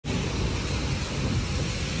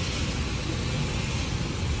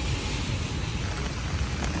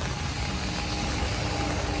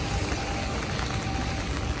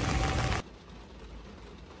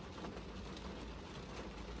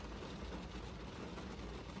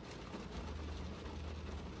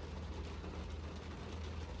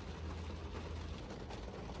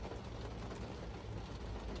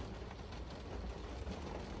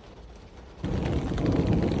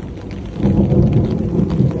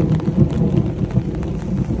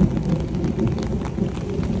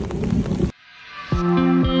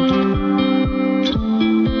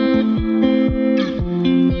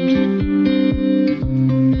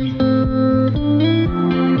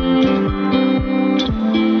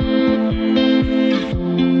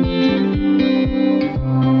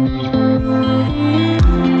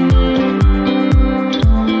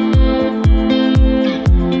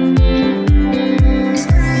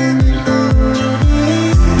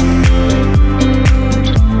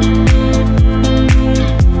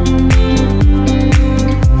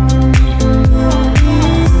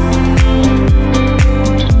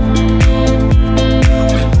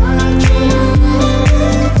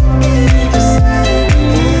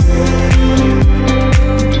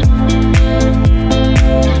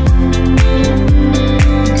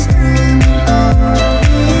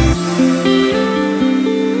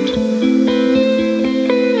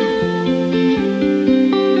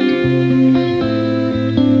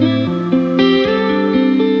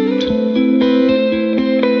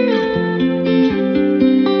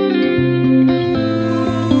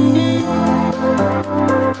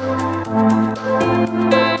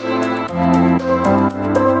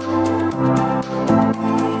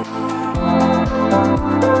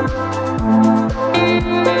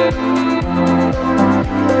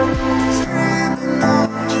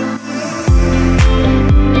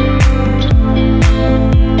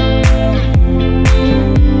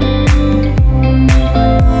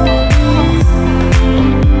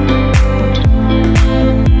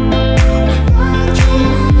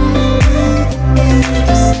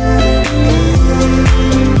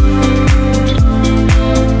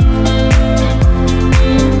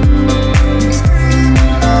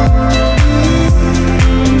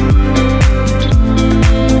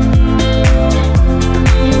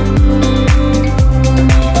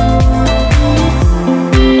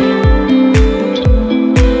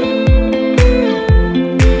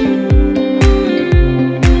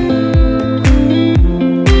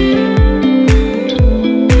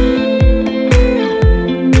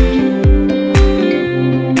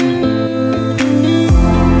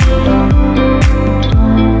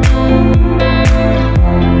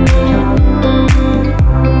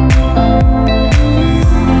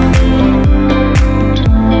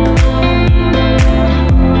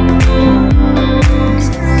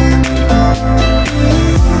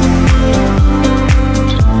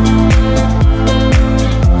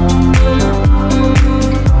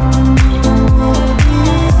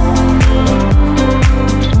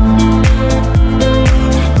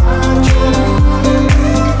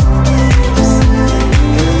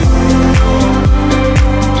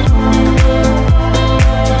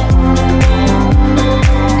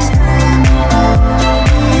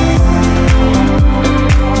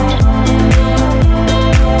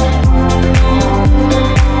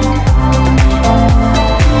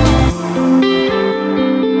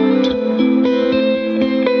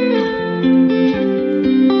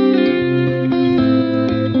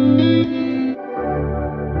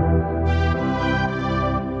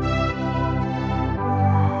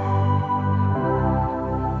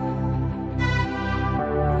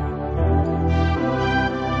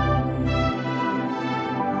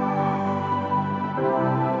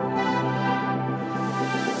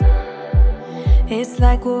It's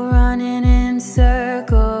like we're running in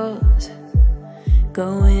circles,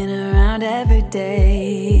 going around every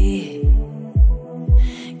day,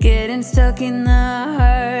 getting stuck in the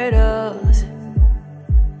hurdles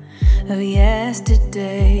of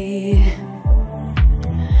yesterday.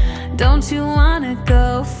 Don't you wanna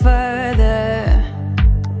go further,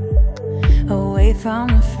 away from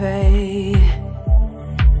the fray?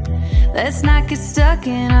 Let's not get stuck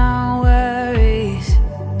in our worries,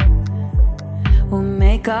 we'll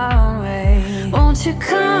make our own way. Won't you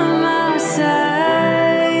come outside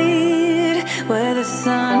where the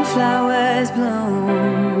sunflowers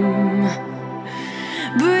bloom?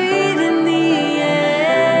 Breathe in the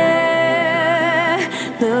air,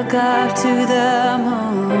 look up to the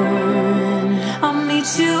moon. I'll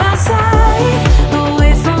meet you outside,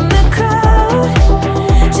 away from the crowd,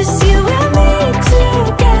 just you and me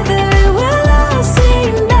together. It will all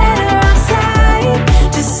seem better outside,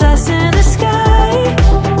 just us in the sky.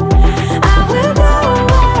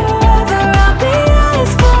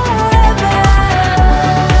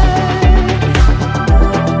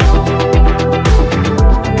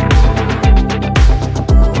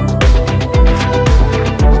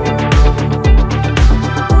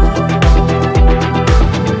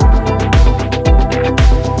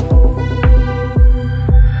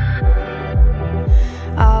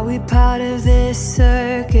 Part of this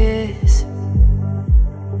circus,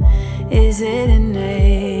 is it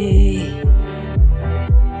innate?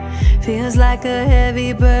 Feels like a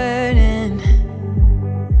heavy burden,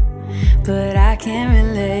 but I can't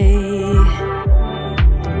relate.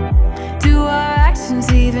 Do our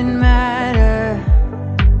actions even matter,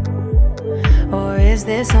 or is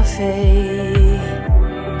this our fate?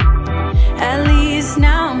 At least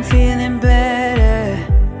now I'm feeling better,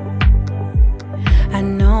 I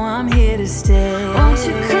know I'm here to stay. Won't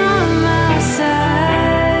you come outside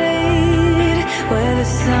where the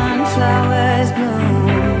sunflowers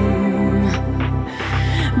bloom?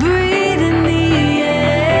 Breathe in the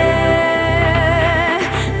air,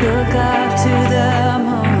 look up to the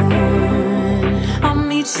moon. I'll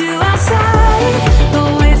meet you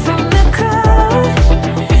outside.